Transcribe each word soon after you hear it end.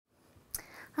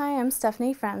Hi, I'm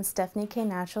Stephanie from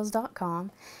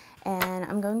stephanieknaturals.com, and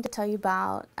I'm going to tell you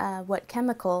about what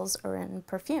chemicals are in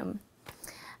perfume.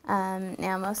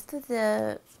 Now, most of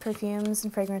the perfumes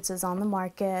and fragrances on the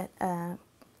market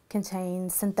contain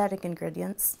synthetic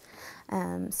ingredients.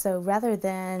 So rather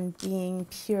than being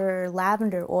pure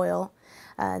lavender oil,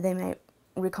 they may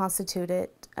reconstitute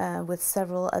it with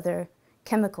several other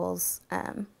chemicals,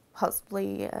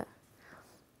 possibly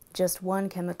just one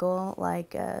chemical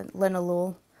like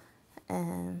linalool,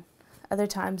 and other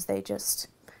times they just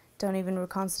don't even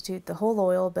reconstitute the whole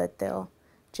oil, but they'll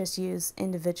just use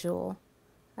individual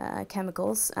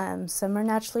chemicals. Some are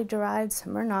naturally derived,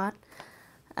 some are not.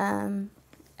 And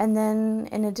then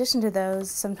in addition to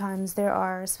those, sometimes there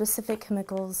are specific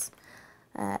chemicals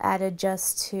added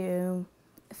just to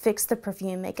fix the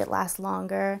perfume, make it last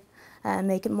longer,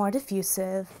 make it more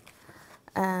diffusive.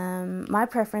 My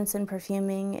preference in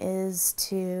perfuming is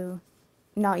to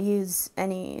not use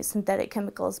any synthetic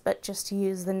chemicals, but just to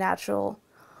use the natural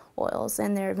oils.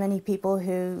 And there are many people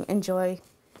who enjoy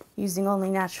using only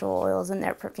natural oils in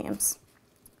their perfumes.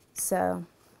 So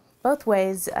both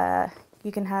ways,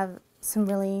 you can have some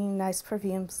really nice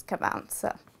perfumes come out.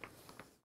 So.